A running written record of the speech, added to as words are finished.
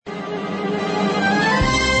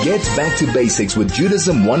Get back to basics with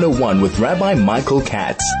Judaism 101 with Rabbi Michael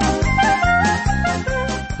Katz.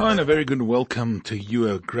 Hi, and a very good welcome to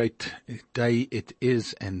you. A great day it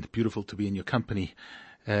is, and beautiful to be in your company.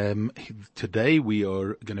 Today we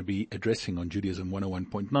are going to be addressing on Judaism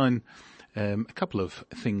 101.9 a couple of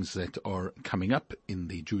things that are coming up in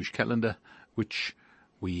the Jewish calendar, which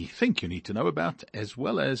we think you need to know about, as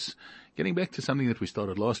well as getting back to something that we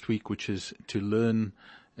started last week, which is to learn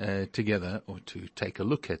together, or to take a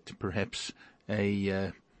look at perhaps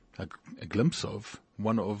a glimpse of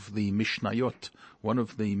one of the Mishnayot, one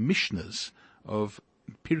of the Mishnahs of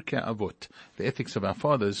Pirkei Avot, the ethics of our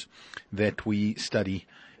fathers, that we study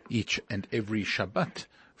each and every Shabbat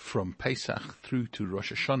from Pesach through to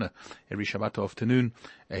Rosh Hashanah. Every Shabbat afternoon,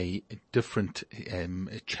 a different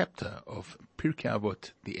chapter of Pirkei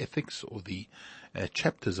Avot, the ethics or the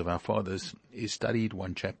chapters of our fathers, is studied,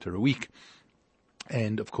 one chapter a week.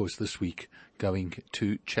 And of course this week going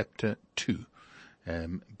to chapter 2,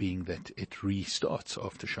 being that it restarts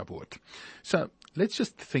after Shavuot. So let's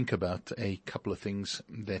just think about a couple of things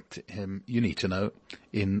that you need to know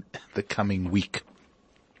in the coming week.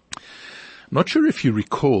 Not sure if you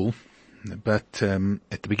recall, but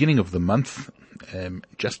at the beginning of the month,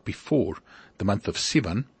 just before the month of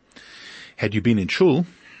Sivan, had you been in Shul,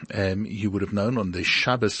 you would have known on the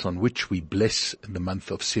Shabbos on which we bless the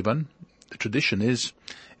month of Sivan, the tradition is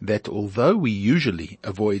that although we usually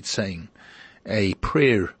avoid saying a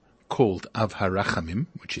prayer called Av HaRachamim,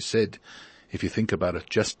 which is said, if you think about it,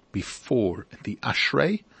 just before the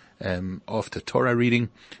Ashrei, after Torah reading,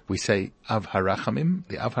 we say Av HaRachamim.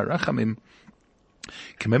 The Av HaRachamim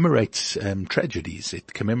commemorates tragedies.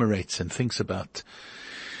 It commemorates and thinks about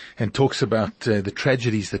and talks about the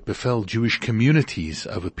tragedies that befell Jewish communities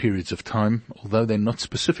over periods of time. Although they're not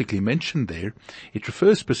specifically mentioned there, it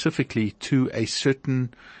refers specifically to a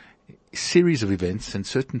certain series of events and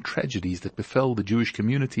certain tragedies that befell the Jewish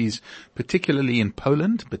communities, particularly in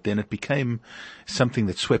Poland, but then it became something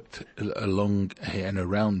that swept along and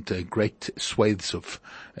around great swathes of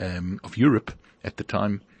Europe at the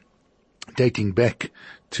time, dating back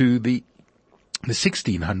to the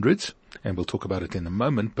 1600s, and we'll talk about it in a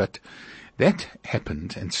moment, but that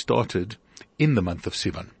happened and started in the month of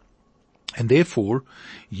Sivan. And therefore,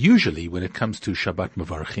 usually when it comes to Shabbat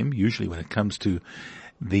Mevarchim, usually when it comes to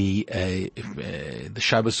the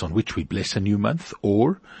Shabbos on which we bless a new month,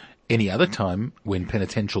 or any other time when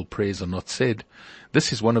penitential prayers are not said,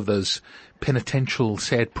 this is one of those penitential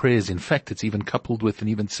sad prayers. In fact, it's even coupled with and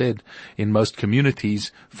even said in most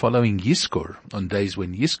communities following Yizkor, on days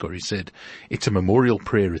when Yizkor is said. It's a memorial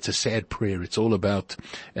prayer, it's a sad prayer, it's all about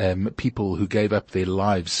people who gave up their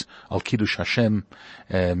lives, Al Kiddush Hashem,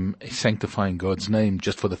 sanctifying God's name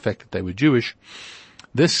just for the fact that they were Jewish.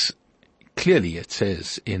 This clearly, it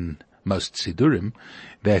says in most Sidurim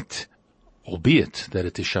that, albeit that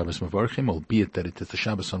it is Shabbos Mevarchim, albeit that it is the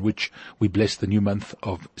Shabbos on which we bless the new month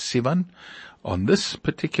of Sivan, on this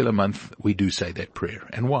particular month we do say that prayer.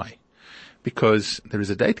 And why? Because there is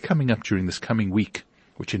a date coming up during this coming week,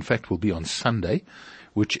 which in fact will be on Sunday,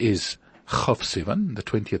 which is Chof Sivan, the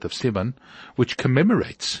 20th of Sivan, which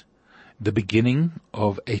commemorates the beginning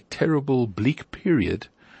of a terrible, bleak period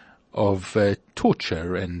of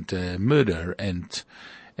torture and murder and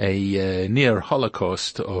a near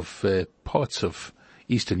Holocaust of parts of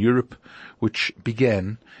Eastern Europe, which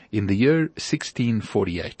began in the year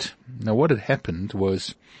 1648. Now, what had happened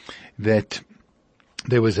was that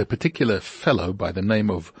there was a particular fellow by the name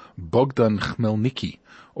of Bogdan Khmelnytsky,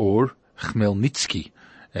 or Khmelnytsky,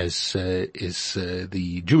 as is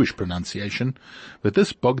the Jewish pronunciation. But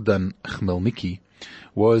this Bogdan Khmelnytsky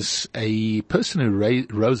was a person who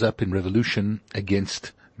rose up in revolution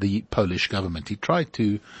against the Polish government. He tried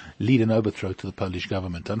to lead an overthrow to the Polish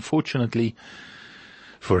government. Unfortunately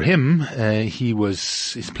for him,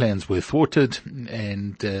 his plans were thwarted,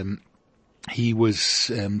 and he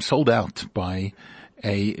was sold out by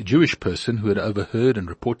a Jewish person who had overheard and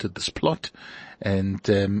reported this plot,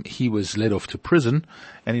 and he was led off to prison,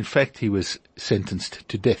 and in fact he was sentenced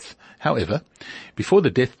to death. However, before the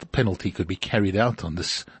death penalty could be carried out on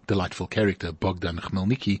this delightful character, Bogdan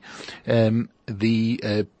Khmelnytsky,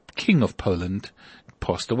 the king of Poland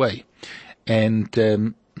passed away.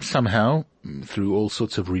 And somehow, through all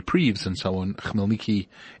sorts of reprieves and so on, Khmelnytsky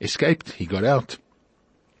escaped. He got out,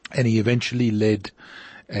 and he eventually led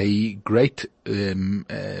a great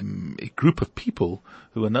group of people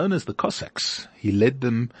who were known as the Cossacks. He led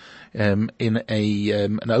them in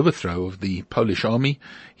an overthrow of the Polish army,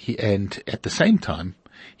 and at the same time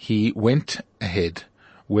he went ahead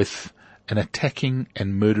with an attacking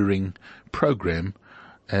and murdering program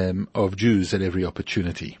of Jews at every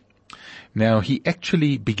opportunity. Now, he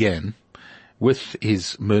actually began with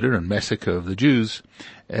his murder and massacre of the Jews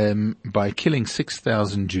by killing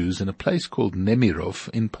 6,000 Jews in a place called Nemirov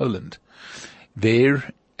in Poland.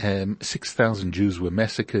 There, 6,000 Jews were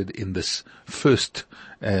massacred in this first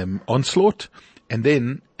onslaught, and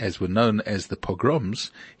then, as were known as the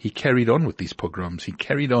pogroms, he carried on with these pogroms. He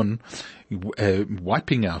carried on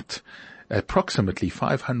wiping out approximately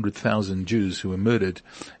 500,000 Jews who were murdered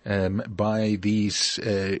by these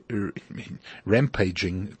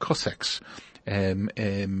rampaging Cossacks,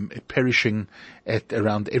 perishing at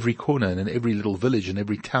around every corner and in every little village and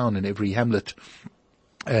every town and every hamlet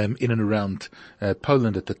in and around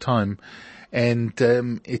Poland at the time. And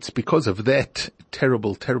it's because of that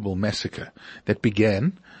terrible, terrible massacre that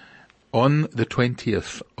began on the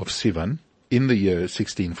 20th of Sivan in the year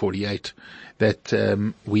 1648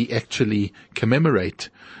 that we actually commemorate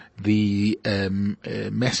the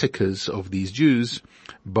massacres of these Jews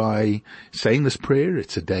by saying this prayer.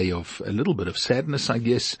 It's a day of a little bit of sadness, I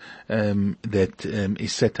guess, that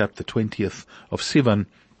is set up the 20th of Sivan.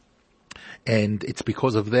 And it's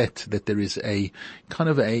because of that there is a kind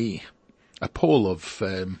of a pall of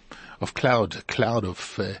cloud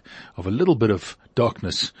of a little bit of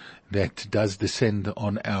darkness that does descend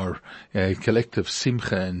on our collective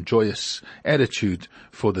simcha and joyous attitude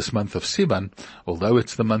for this month of Sivan, although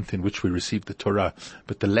it's the month in which we receive the Torah,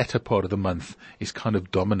 but the latter part of the month is kind of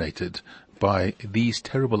dominated by these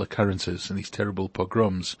terrible occurrences and these terrible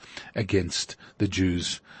pogroms against the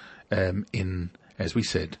Jews in, as we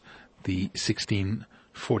said, the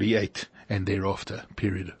 1648 and thereafter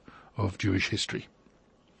period of Jewish history.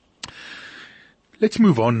 Let's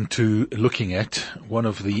move on to looking at one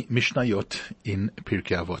of the Mishnayot in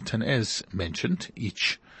Pirkei Avot. And as mentioned,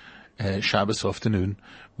 each Shabbos afternoon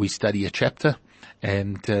we study a chapter,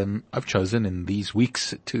 and I've chosen in these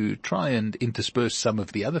weeks to try and intersperse some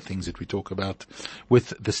of the other things that we talk about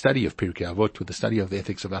with the study of Pirkei Avot, with the study of the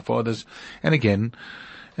ethics of our fathers, and again,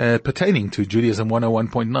 pertaining to Judaism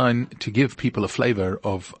 101.9, to give people a flavor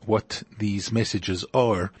of what these messages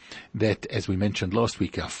are that, as we mentioned last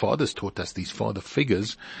week, our fathers taught us, these father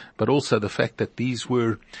figures, but also the fact that these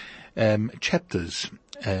were chapters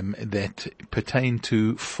that pertain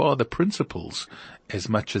to father principles as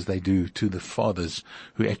much as they do to the fathers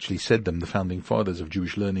who actually said them, the founding fathers of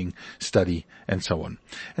Jewish learning, study, and so on.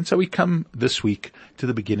 And so we come this week to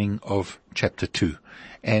the beginning of chapter 2.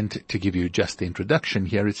 And to give you just the introduction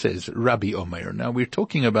here, it says, Rabbi Omer. Now we're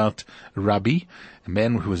talking about Rabbi, a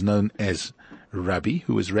man who was known as Rabbi,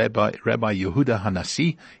 who was Rabbi Yehuda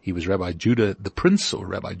Hanasi. He was Rabbi Judah the Prince, or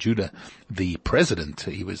Rabbi Judah the President.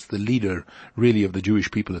 He was the leader, really, of the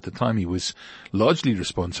Jewish people at the time. He was largely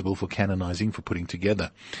responsible for canonizing, for putting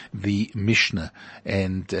together the Mishnah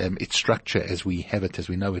and its structure as we have it, as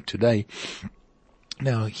we know it today.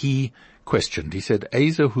 Now, he questioned. He said,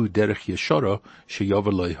 Ezehu derech yeshara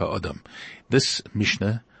sheyover lo ha'adam. This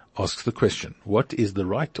Mishnah asks the question, what is the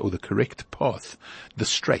right or the correct path, the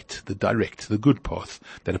straight, the direct, the good path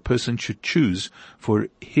that a person should choose for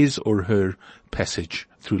his or her passage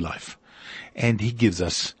through life? And he gives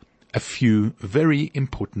us a few very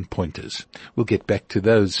important pointers. We'll get back to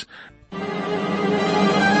those. Get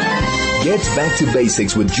back to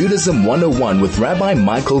basics with Judaism 101 with Rabbi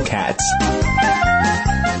Michael Katz.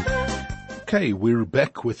 Okay, we're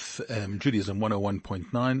back with Judaism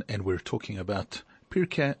 101.9, and we're talking about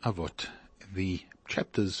Pirkei Avot, the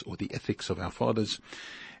chapters or the ethics of our fathers,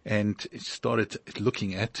 and started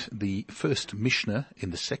looking at the first Mishnah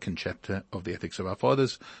in the second chapter of the ethics of our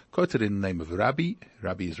fathers, quoted in the name of Rabbi.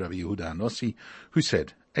 Rabbi is Rabbi Yehuda Hanasi, who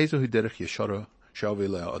said, Ezehu derech yeshara sheyover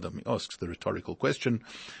lo ha'adam. He asks the rhetorical question,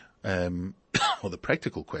 or the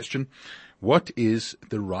practical question, what is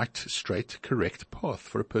the right, straight, correct path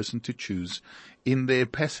for a person to choose in their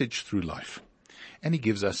passage through life? And he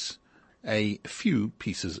gives us a few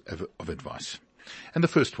pieces of advice. And the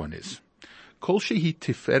first one is, Kol shehi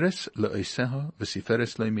tiferes le'oseha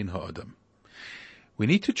v'siferes le'min ha'adam. We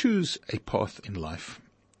need to choose a path in life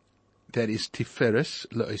that is tiferes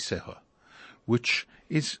le'oseha, which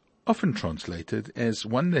is often translated as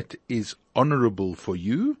one that is honorable for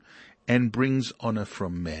you and brings honor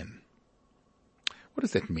from man. What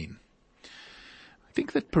does that mean? I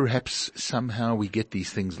think that perhaps somehow we get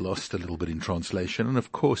these things lost a little bit in translation. And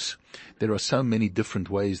of course, there are so many different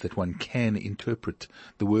ways that one can interpret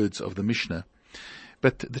the words of the Mishnah.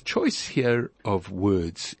 But the choice here of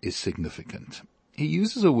words is significant. He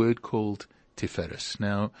uses a word called tiferes.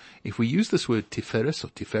 Now, if we use this word tiferes or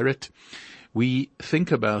tiferet, we think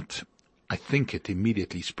about, I think it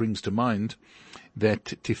immediately springs to mind that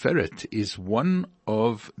tiferet is one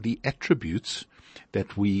of the attributes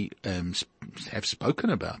that we have spoken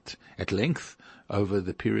about at length over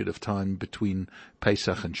the period of time between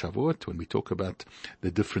Pesach and Shavuot, when we talk about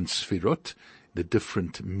the different sfirot, the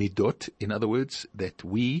different midot, in other words, that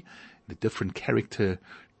the different character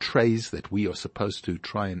traits that we are supposed to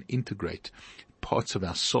try and integrate, parts of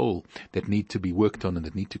our soul that need to be worked on and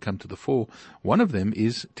that need to come to the fore. One of them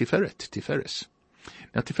is Tiferes.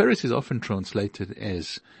 Now, Tiferes is often translated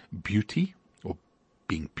as beauty or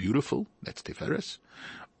being beautiful. That's Tiferes.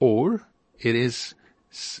 Or it is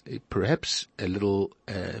perhaps a little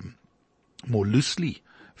more loosely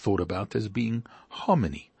thought about as being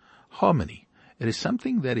harmony. Harmony. It is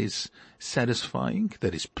something that is satisfying,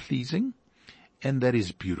 that is pleasing, and that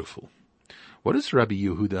is beautiful. What does Rabbi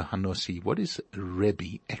Yehuda Hanossi, what does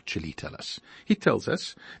Rebbe actually tell us? He tells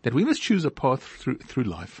us that we must choose a path through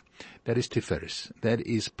life that is Tiferes, that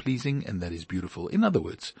is pleasing and that is beautiful. In other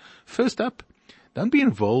words, first up, don't be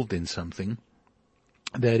involved in something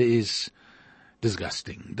that is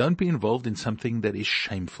disgusting. Don't be involved in something that is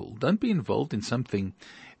shameful. Don't be involved in something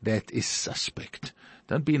that is suspect.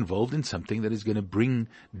 Don't be involved in something that is going to bring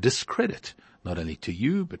discredit, not only to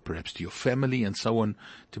you, but perhaps to your family and so on.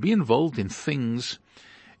 To be involved in things,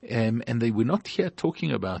 we're not here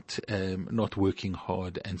talking about not working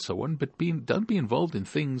hard and so on, but don't be involved in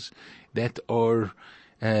things that are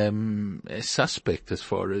suspect as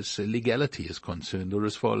far as legality is concerned, or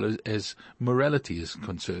as far as morality is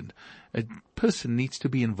concerned. A person needs to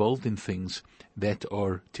be involved in things that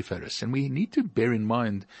are Tiferes. And we need to bear in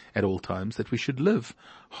mind at all times that we should live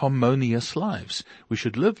harmonious lives. We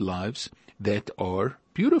should live lives that are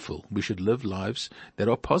beautiful. We should live lives that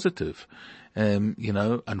are positive.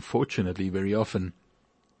 Unfortunately, very often,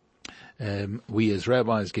 we as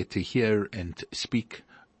rabbis get to hear and speak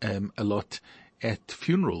a lot at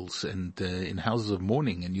funerals and in houses of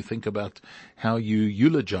mourning, and you think about how you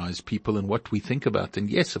eulogize people and what we think about. And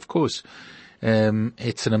yes, of course,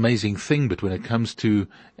 it's an amazing thing, but when it comes to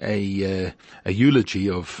a eulogy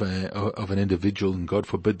of an individual, and God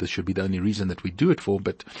forbid this should be the only reason that we do it for,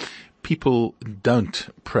 but people don't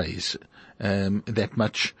praise that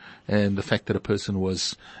much the fact that a person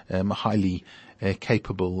was highly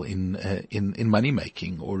capable in money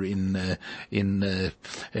making, or in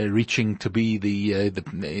reaching to be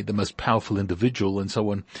the most powerful individual and so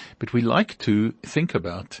on. But we like to think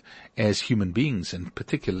about, as human beings, and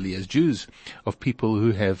particularly as Jews, of people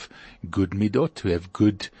who have good midot, who have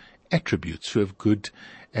good attributes, who have good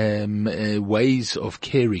ways of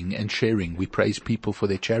caring and sharing. We praise people for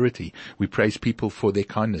their charity. We praise people for their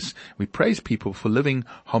kindness. We praise people for living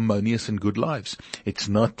harmonious and good lives. It's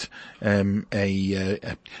not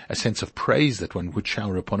a sense of praise that one would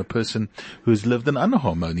shower upon a person who has lived an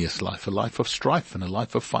unharmonious life, a life of strife and a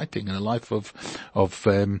life of fighting and a life of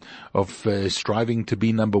striving to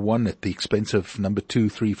be number one at the expense of number 2,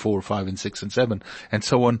 3, 4, 5, and 6, and 7, and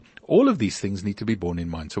so on. All of these things need to be borne in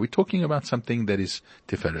mind. So we're talking about something that is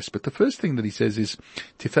Tiferes. But the first thing that he says is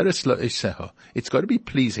Tiferes lo'eseha. It's got to be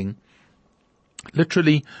pleasing,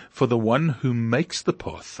 literally, for the one who makes the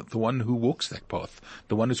path, the one who walks that path,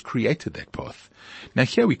 the one who's created that path. Now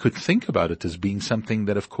here we could think about it as being something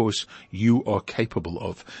that, of course, you are capable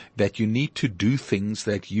of, that you need to do things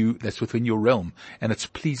that's within your realm, and it's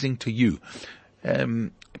pleasing to you.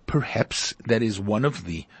 Perhaps that is one of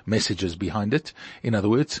the messages behind it. In other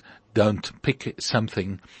words, don't pick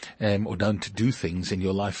something or don't do things in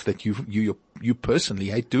your life that you personally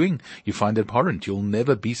hate doing. You find abhorrent. You'll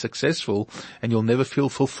never be successful, and you'll never feel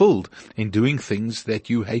fulfilled in doing things that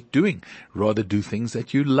you hate doing. Rather do things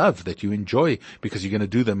that you love, that you enjoy, because you're going to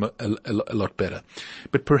do them a lot better.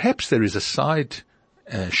 But perhaps there is a side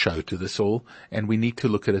show to this all, and we need to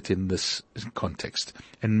look at it in this context.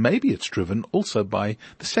 And maybe it's driven also by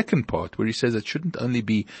the second part, where he says it shouldn't only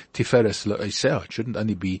be Tiferes lo'eseha, it shouldn't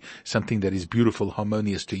only be something that is beautiful,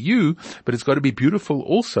 harmonious to you, but it's got to be beautiful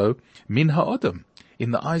also min ha'adam,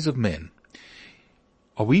 in the eyes of men.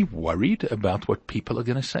 Are we worried about what people are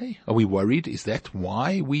going to say? Are we worried? Is that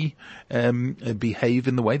why we behave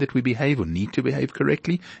in the way that we behave, or need to behave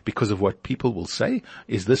correctly, because of what people will say?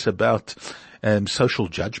 Is this about social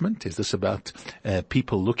judgment? Is this about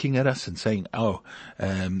people looking at us and saying,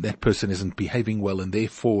 that person isn't behaving well, and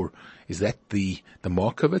therefore is that the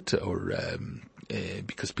mark of it? Or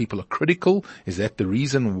because people are critical, is that the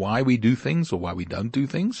reason why we do things or why we don't do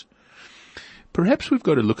things? Perhaps we've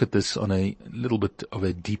got to look at this on a little bit of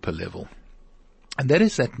a deeper level. And that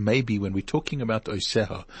is that maybe when we're talking about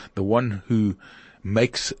Oseha, the one who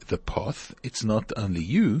makes the path, it's not only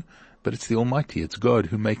you, but it's the Almighty, it's God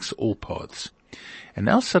who makes all paths. And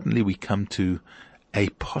now suddenly we come to a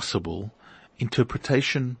possible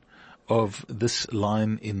interpretation of this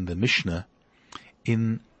line in the Mishnah,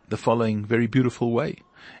 in the following very beautiful way.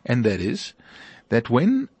 And that is that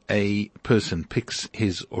when a person picks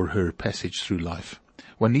his or her passage through life,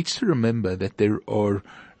 one needs to remember that there are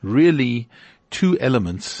really two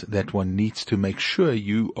elements that one needs to make sure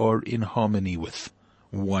you are in harmony with.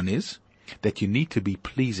 One is that you need to be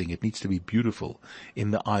pleasing. It needs to be beautiful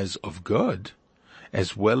in the eyes of God,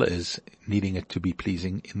 as well as needing it to be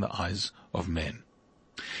pleasing in the eyes of man.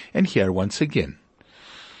 And here, once again,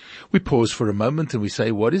 we pause for a moment and we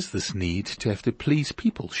say, what is this need to have to please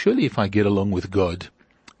people? Surely if I get along with God,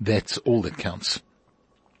 that's all that counts.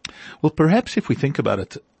 Well, perhaps if we think about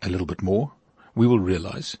it a little bit more, we will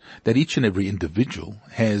realize that each and every individual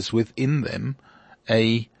has within them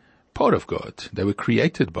a part of God. They were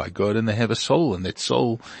created by God and they have a soul, and that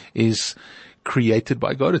soul is created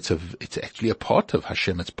by God. It's actually a part of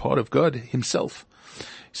Hashem. It's part of God himself.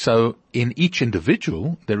 So in each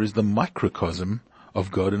individual, there is the microcosm of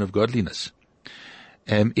God and of godliness.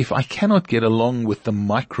 If I cannot get along with the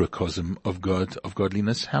microcosm of God, of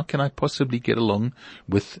godliness, how can I possibly get along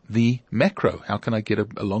with the macro? How can I get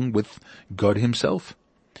along with God himself?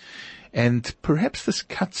 And perhaps this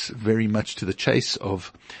cuts very much to the chase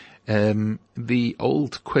of the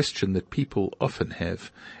old question that people often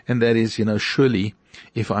have, and that is, surely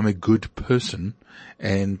if I'm a good person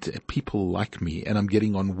and people like me and I'm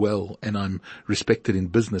getting on well and I'm respected in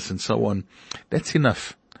business and so on, that's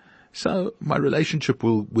enough. So my relationship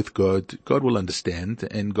with God will understand,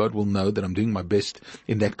 and God will know that I'm doing my best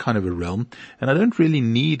in that kind of a realm. And I don't really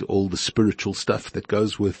need all the spiritual stuff that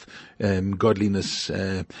goes with godliness,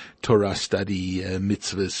 Torah study,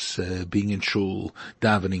 mitzvahs, being in shul,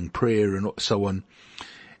 davening, prayer, and so on.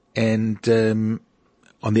 And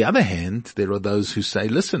on the other hand, there are those who say,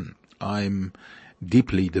 listen, I'm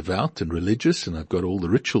deeply devout and religious, and I've got all the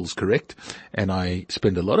rituals correct, and I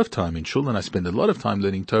spend a lot of time in shul, and I spend a lot of time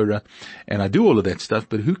learning Torah, and I do all of that stuff,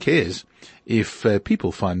 but who cares if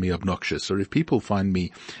people find me obnoxious, or if people find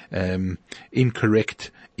me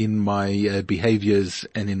incorrect in my behaviors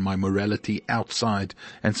and in my morality outside,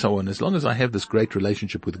 and so on. As long as I have this great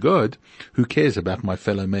relationship with God, who cares about my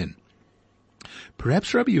fellow men?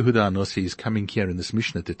 Perhaps Rabbi Yehuda Anossi is coming here in this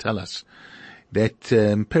Mishnah to tell us that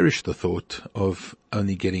perish the thought of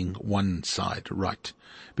only getting one side right,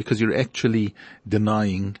 because you're actually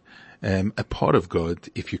denying a part of God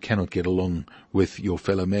if you cannot get along with your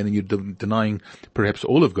fellow man, and you're denying perhaps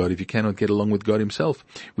all of God if you cannot get along with God himself.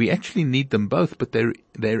 We actually need them both, but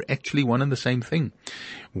they're actually one and the same thing.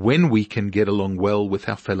 When we can get along well with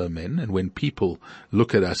our fellow men, and when people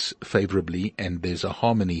look at us favorably, and there's a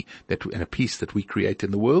harmony and a peace that we create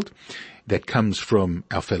in the world that comes from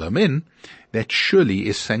our fellow men, that surely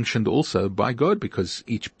is sanctioned also by God, because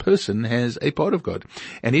each person has a part of God.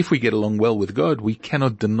 And if we get along well with God, we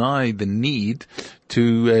cannot deny the need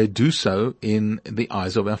to do so in the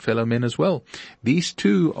eyes of our fellow men as well. These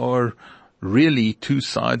two are really two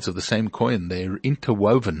sides of the same coin. They're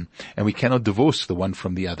interwoven, and we cannot divorce the one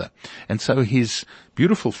from the other. And so his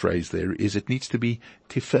beautiful phrase there is, it needs to be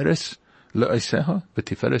tiferes le'oseha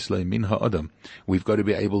v'tiferes le'min ha'adam. We've got to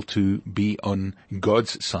be able to be on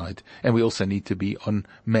God's side, and we also need to be on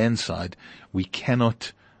man's side. We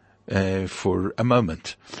cannot for a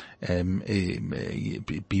moment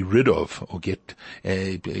be rid of or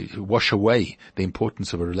wash away the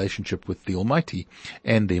importance of a relationship with the Almighty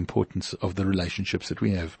and the importance of the relationships that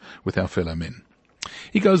we have with our fellow men.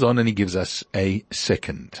 He goes on and he gives us a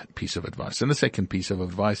second piece of advice. And the second piece of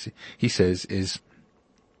advice, he says, is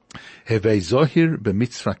Hevei zohir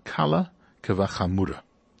b'mitzvah kala kavachamura.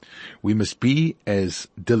 We must be as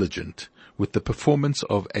diligent with the performance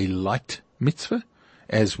of a light mitzvah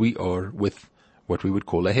as we are with what we would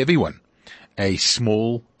call a heavy one, a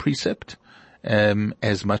small precept,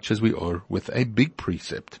 as much as we are with a big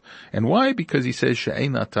precept. And why? Because he says,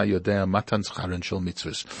 She'ein ata yodea matan scharen shel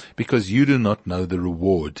mitzvahs, because you do not know the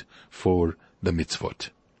reward for the mitzvot.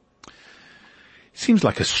 Seems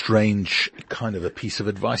like a strange kind of a piece of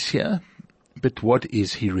advice here, but what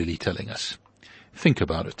is he really telling us? Think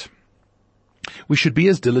about it. We should be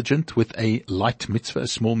as diligent with a light mitzvah, a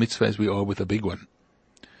small mitzvah, as we are with a big one.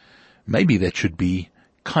 Maybe that should be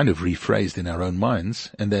kind of rephrased in our own minds,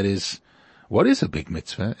 and that is, what is a big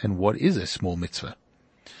mitzvah and what is a small mitzvah?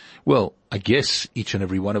 Well, I guess each and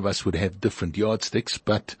every one of us would have different yardsticks,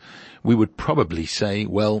 but we would probably say,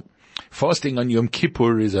 well, fasting on Yom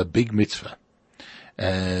Kippur is a big mitzvah.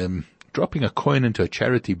 Dropping a coin into a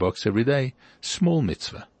charity box every day, small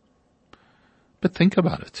mitzvah. But think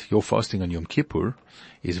about it. Your fasting on Yom Kippur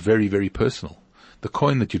is very, very personal. The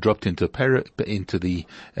coin that you dropped into the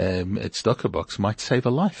tzedakah box might save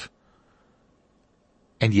a life.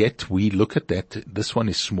 And yet we look at that, this one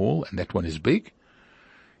is small and that one is big.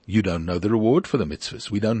 You don't know the reward for the mitzvahs.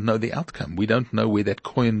 We don't know the outcome. We don't know where that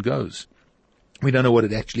coin goes. We don't know what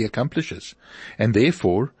it actually accomplishes. And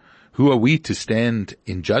therefore, who are we to stand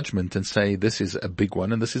in judgment and say this is a big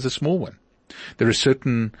one and this is a small one? There are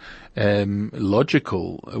certain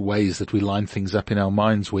logical ways that we line things up in our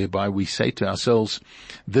minds whereby we say to ourselves,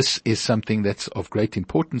 this is something that's of great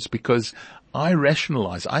importance because I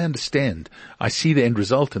rationalize, I understand, I see the end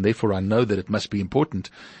result, and therefore I know that it must be important.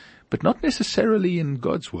 But not necessarily in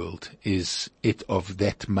God's world is it of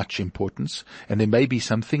that much importance. And there may be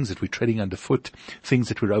some things that we're treading underfoot, things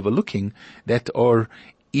that we're overlooking that are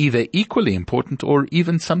either equally important or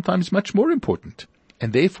even sometimes much more important.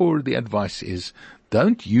 And therefore the advice is,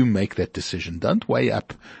 don't you make that decision. Don't weigh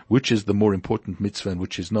up which is the more important mitzvah and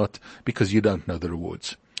which is not, because you don't know the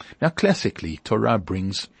rewards. Now classically, Torah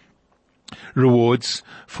brings rewards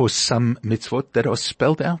for some mitzvot that are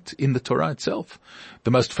spelled out in the Torah itself.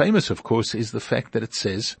 The most famous, of course, is the fact that it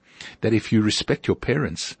says that if you respect your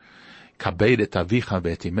parents, kabed et avicha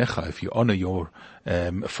ve'et imecha, if you honor your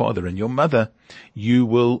father and your mother, you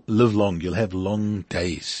will live long. You'll have long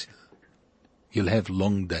days. You'll have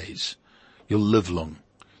long days. You'll live long.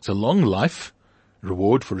 So long life,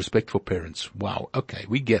 reward for respect for parents. Wow, okay,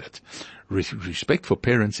 we get it. Respect for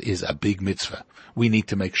parents is a big mitzvah. We need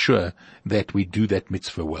to make sure that we do that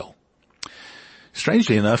mitzvah well.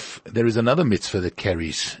 Strangely enough, there is another mitzvah that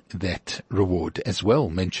carries that reward as well,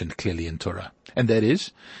 mentioned clearly in Torah. And that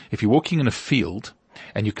is, if you're walking in a field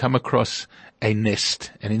and you come across a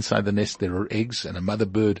nest, and inside the nest there are eggs and a mother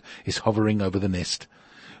bird is hovering over the nest,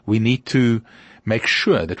 we need to make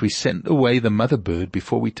sure that we send away the mother bird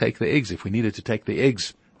before we take the eggs. If we needed to take the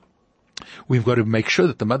eggs, we've got to make sure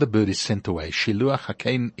that the mother bird is sent away. Shiluach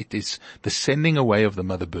hakein, it is the sending away of the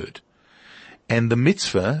mother bird. And the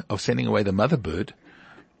mitzvah of sending away the mother bird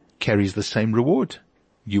carries the same reward.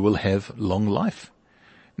 You will have long life.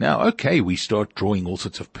 Now, okay, we start drawing all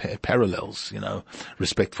sorts of parallels,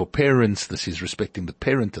 respect for parents, this is respecting the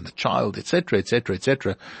parent and the child, etc., etc.,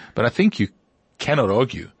 etc. But I think you cannot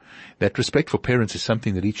argue that respect for parents is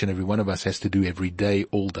something that each and every one of us has to do every day,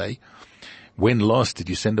 all day. When last did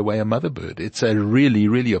you send away a mother bird? It's a really,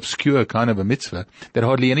 really obscure kind of a mitzvah that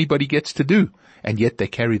hardly anybody gets to do, and yet they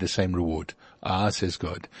carry the same reward. Ah, says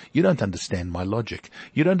God, you don't understand my logic.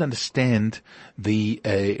 You don't understand the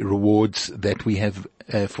rewards that we have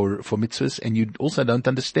for mitzvahs, and you also don't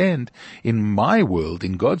understand in my world,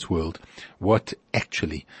 in God's world, what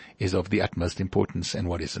actually is of the utmost importance and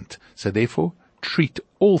what isn't. So therefore, treat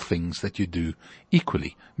all things that you do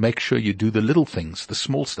equally. Make sure you do the little things, the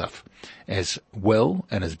small stuff, as well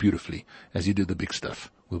and as beautifully as you do the big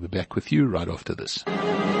stuff. We'll be back with you right after this.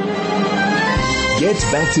 Get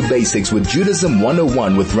back to basics with Judaism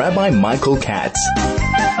 101 with Rabbi Michael Katz.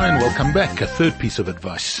 Hi, and welcome back. A third piece of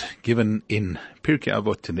advice given in Pirkei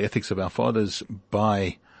Avot, in the Ethics of Our Fathers,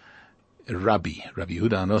 by Rabbi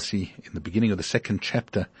Yehuda Anossi in the beginning of the second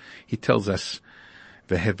chapter. He tells us,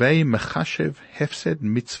 "Vehevei mechashev hefsed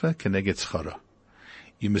mitzvah keneged schara."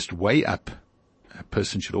 You must weigh up. A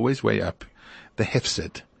person should always weigh up the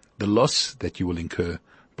hefsed, the loss that you will incur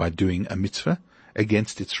by doing a mitzvah,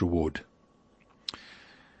 against its reward.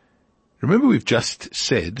 Remember, we've just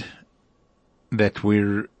said that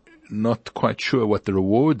we're not quite sure what the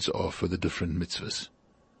rewards are for the different mitzvahs.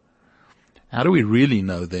 How do we really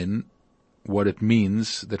know then what it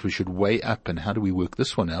means that we should weigh up, and how do we work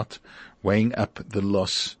this one out, weighing up the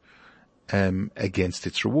loss against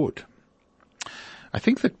its reward? I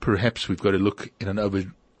think that perhaps we've got to look in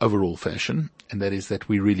an overall fashion, and that is that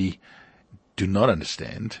we really do not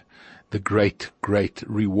understand the great, great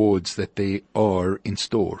rewards that they are in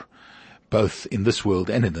store, both in this world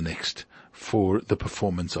and in the next, for the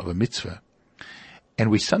performance of a mitzvah. And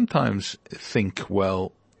we sometimes think,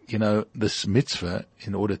 well, this mitzvah,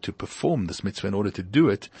 in order to perform this mitzvah, in order to do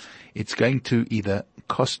it, it's going to either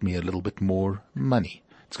cost me a little bit more money.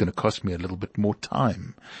 It's going to cost me a little bit more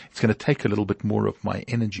time. It's going to take a little bit more of my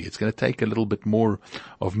energy. It's going to take a little bit more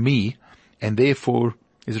of me, and therefore,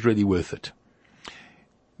 is it really worth it?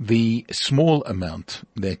 The small amount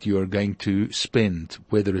that you are going to spend,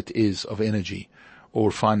 whether it is of energy or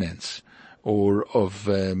finance or of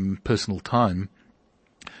personal time,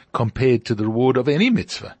 compared to the reward of any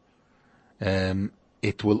mitzvah,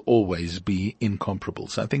 it will always be incomparable.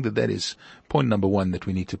 So I think that is point number one that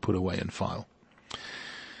we need to put away and file.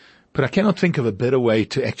 But I cannot think of a better way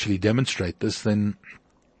to actually demonstrate this than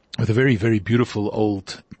with a very, very beautiful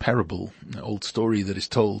old parable, an old story that is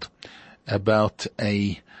told about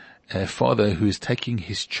a father who is taking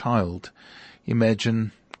his child.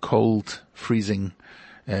 Imagine cold, freezing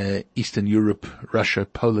Eastern Europe, Russia,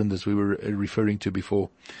 Poland, as we were referring to before.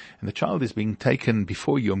 And the child is being taken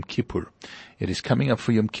before Yom Kippur. It is coming up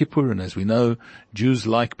for Yom Kippur, and as we know, Jews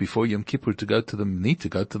like before Yom Kippur need to go to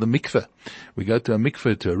the mikveh. We go to a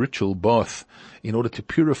mikveh, to a ritual bath, in order to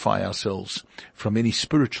purify ourselves from any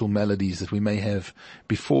spiritual maladies that we may have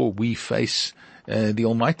before we face the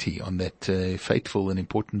Almighty on that fateful and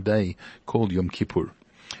important day called Yom Kippur.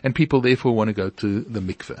 And people therefore want to go to the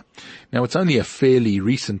mikveh. Now, it's only a fairly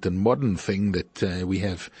recent and modern thing that we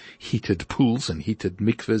have heated pools and heated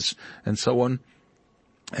mikvehs and so on.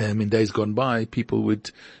 In days gone by, people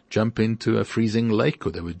would jump into a freezing lake,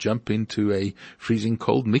 or they would jump into a freezing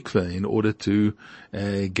cold mikveh in order to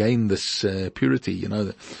gain this purity. You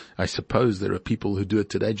know, I suppose there are people who do it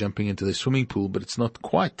today, jumping into the swimming pool, but it's not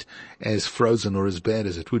quite as frozen or as bad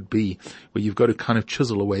as it would be, where you've got to kind of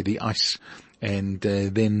chisel away the ice and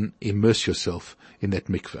then immerse yourself in that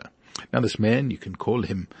mikveh. Now, this man, you can call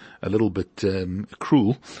him a little bit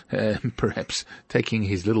cruel, perhaps taking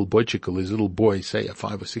his little boychikel, his little boy, say a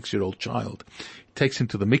 5 or 6 year old child, takes him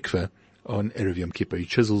to the mikveh on Erev Yom Kippur. He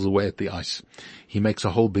chisels away at the ice. He makes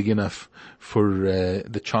a hole big enough for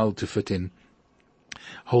the child to fit in,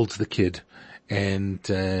 holds the kid, and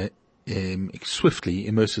swiftly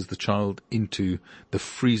immerses the child into the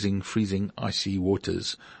freezing, icy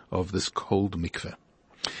waters of this cold mikveh.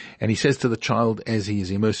 And he says to the child, as he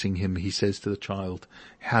is immersing him, he says to the child,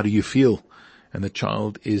 "How do you feel?" And the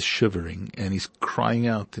child is shivering and he's crying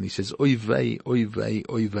out, and he says, "Oy vey, oy vey,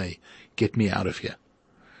 oy vey, get me out of here."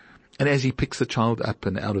 And as he picks the child up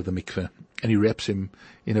and out of the mikveh, and he wraps him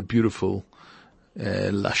in a beautiful,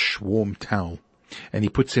 lush, warm towel, and he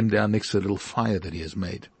puts him down next to the little fire that he has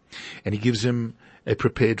made, and he gives him a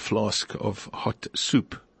prepared flask of hot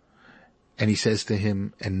soup, and he says to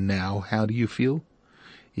him, "And now, how do you feel?"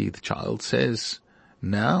 The child says,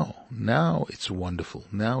 now it's wonderful.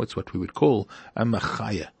 Now it's what we would call a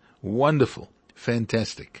machaya. Wonderful.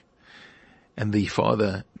 Fantastic. And the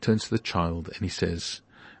father turns to the child and he says,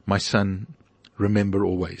 "My son, remember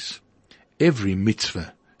always, every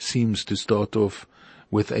mitzvah seems to start off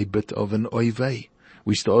with a bit of an oy vey.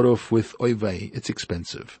 We start off with oy vey. It's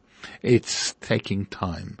expensive. It's taking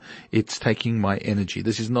time. It's taking my energy.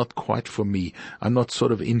 This is not quite for me. I'm not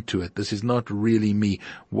sort of into it. This is not really me.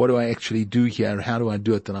 What do I actually do here? How do I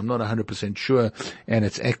do it? And I'm not 100% sure. And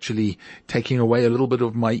it's actually taking away a little bit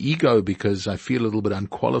of my ego because I feel a little bit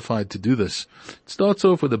unqualified to do this." It starts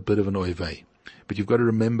off with a bit of an oy vey. But you've got to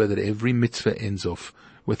remember that every mitzvah ends off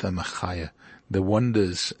with a machaya. The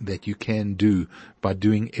wonders that you can do by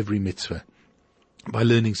doing every mitzvah, by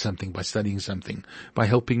learning something, by studying something, by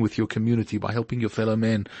helping with your community, by helping your fellow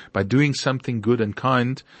man, by doing something good and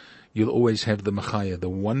kind, you'll always have the machaya, the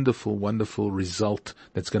wonderful, wonderful result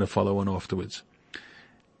that's going to follow on afterwards.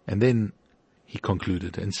 And then he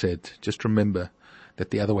concluded and said, just remember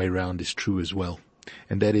that the other way around is true as well.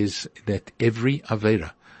 And that is that every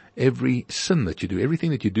avera, every sin that you do,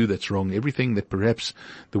 everything that you do that's wrong, everything that perhaps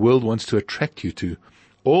the world wants to attract you to,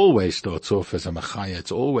 always starts off as a machaya.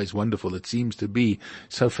 It's always wonderful. It seems to be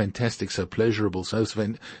so fantastic, so pleasurable, so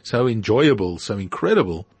enjoyable, so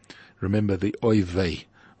incredible. Remember, the oy vey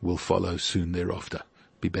will follow soon thereafter.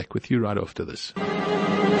 Be back with you right after this.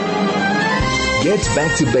 Get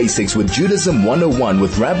back to basics with Judaism 101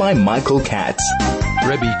 with Rabbi Michael Katz.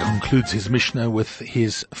 Rabbi concludes his Mishnah with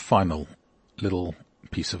his final little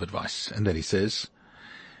piece of advice, and then he says,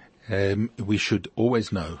 we should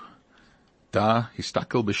always know, we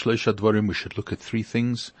should look at three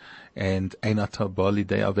things, and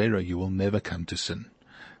you will never come to sin.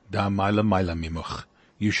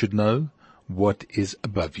 You should know what is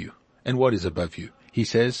above you. And what is above you? He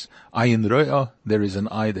says, ayin ro'ah, there is an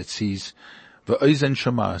eye that sees, v'oizen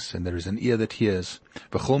shamas, and there is an ear that hears,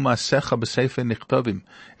 v'chol ma'asecha b'sefer nichtavim,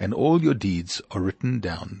 and all your deeds are written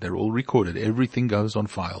down. They're all recorded. Everything goes on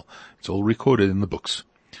file. It's all recorded in the books.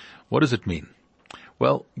 What does it mean?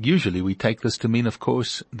 Well, usually we take this to mean, of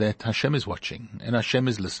course, that Hashem is watching, and Hashem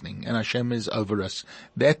is listening, and Hashem is over us.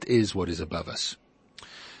 That is what is above us.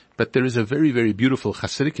 But there is a very, very beautiful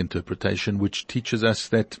Hasidic interpretation which teaches us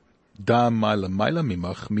that da maila maila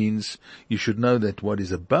mimach means you should know that what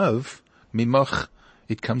is above mimach,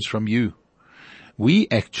 it comes from you. We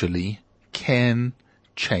actually can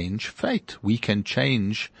change fate. We can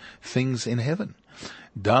change things in heaven.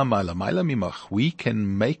 Da maila maila mimach, we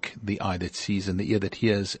can make the eye that sees and the ear that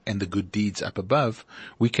hears and the good deeds up above.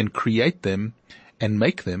 We can create them and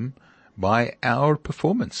make them by our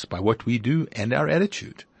performance, by what we do and our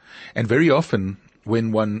attitude. And very often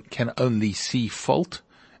when one can only see fault,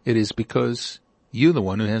 it is because You're the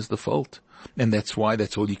one who has the fault. And that's why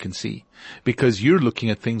that's all you can see. Because you're looking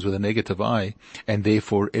at things with a negative eye, and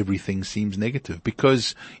therefore everything seems negative.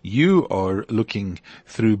 Because you are looking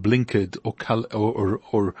through blinkered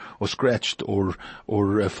or scratched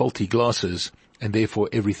or faulty glasses, and therefore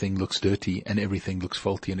everything looks dirty and everything looks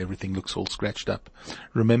faulty and everything looks all scratched up.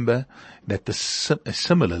 Remember that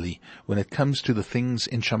similarly, when it comes to the things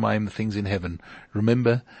in Shamayim, the things in heaven,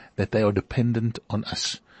 remember that they are dependent on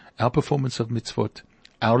us. Our performance of mitzvot,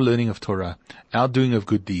 our learning of Torah, our doing of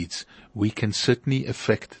good deeds, we can certainly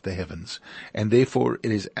affect the heavens. And therefore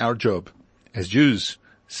it is our job, as Jews,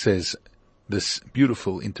 says this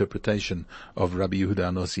beautiful interpretation of Rabbi Yehuda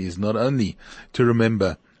Anossi, is not only to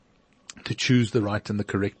remember to choose the right and the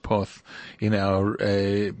correct path in our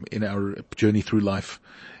journey through life,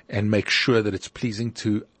 and make sure that it's pleasing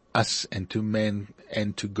to us and to man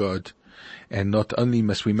and to God. And not only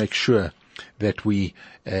must we make sure that we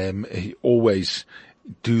always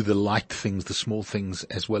do the light things, the small things,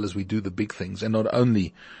 as well as we do the big things. And not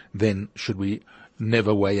only then should we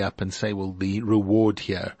never weigh up and say, well, the reward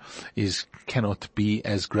here cannot be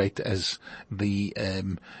as great as the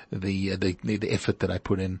effort that I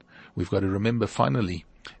put in. We've got to remember finally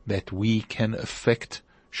that we can affect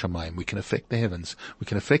Shamayim. We can affect the heavens. We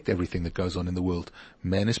can affect everything that goes on in the world.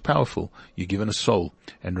 Man is powerful. You're given a soul.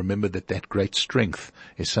 And remember that great strength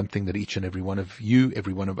is something that each and every one of you,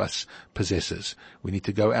 every one of us possesses. We need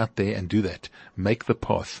to go out there and do that. Make the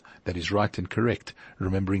path that is right and correct,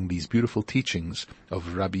 remembering these beautiful teachings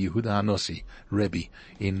of Rabbi Yehuda Anossi, Rebbe,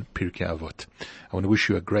 in Pirkei Avot. I want to wish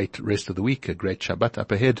you a great rest of the week, a great Shabbat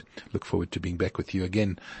up ahead. Look forward to being back with you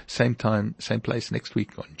again. Same time, same place next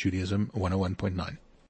week on Judaism 101.9.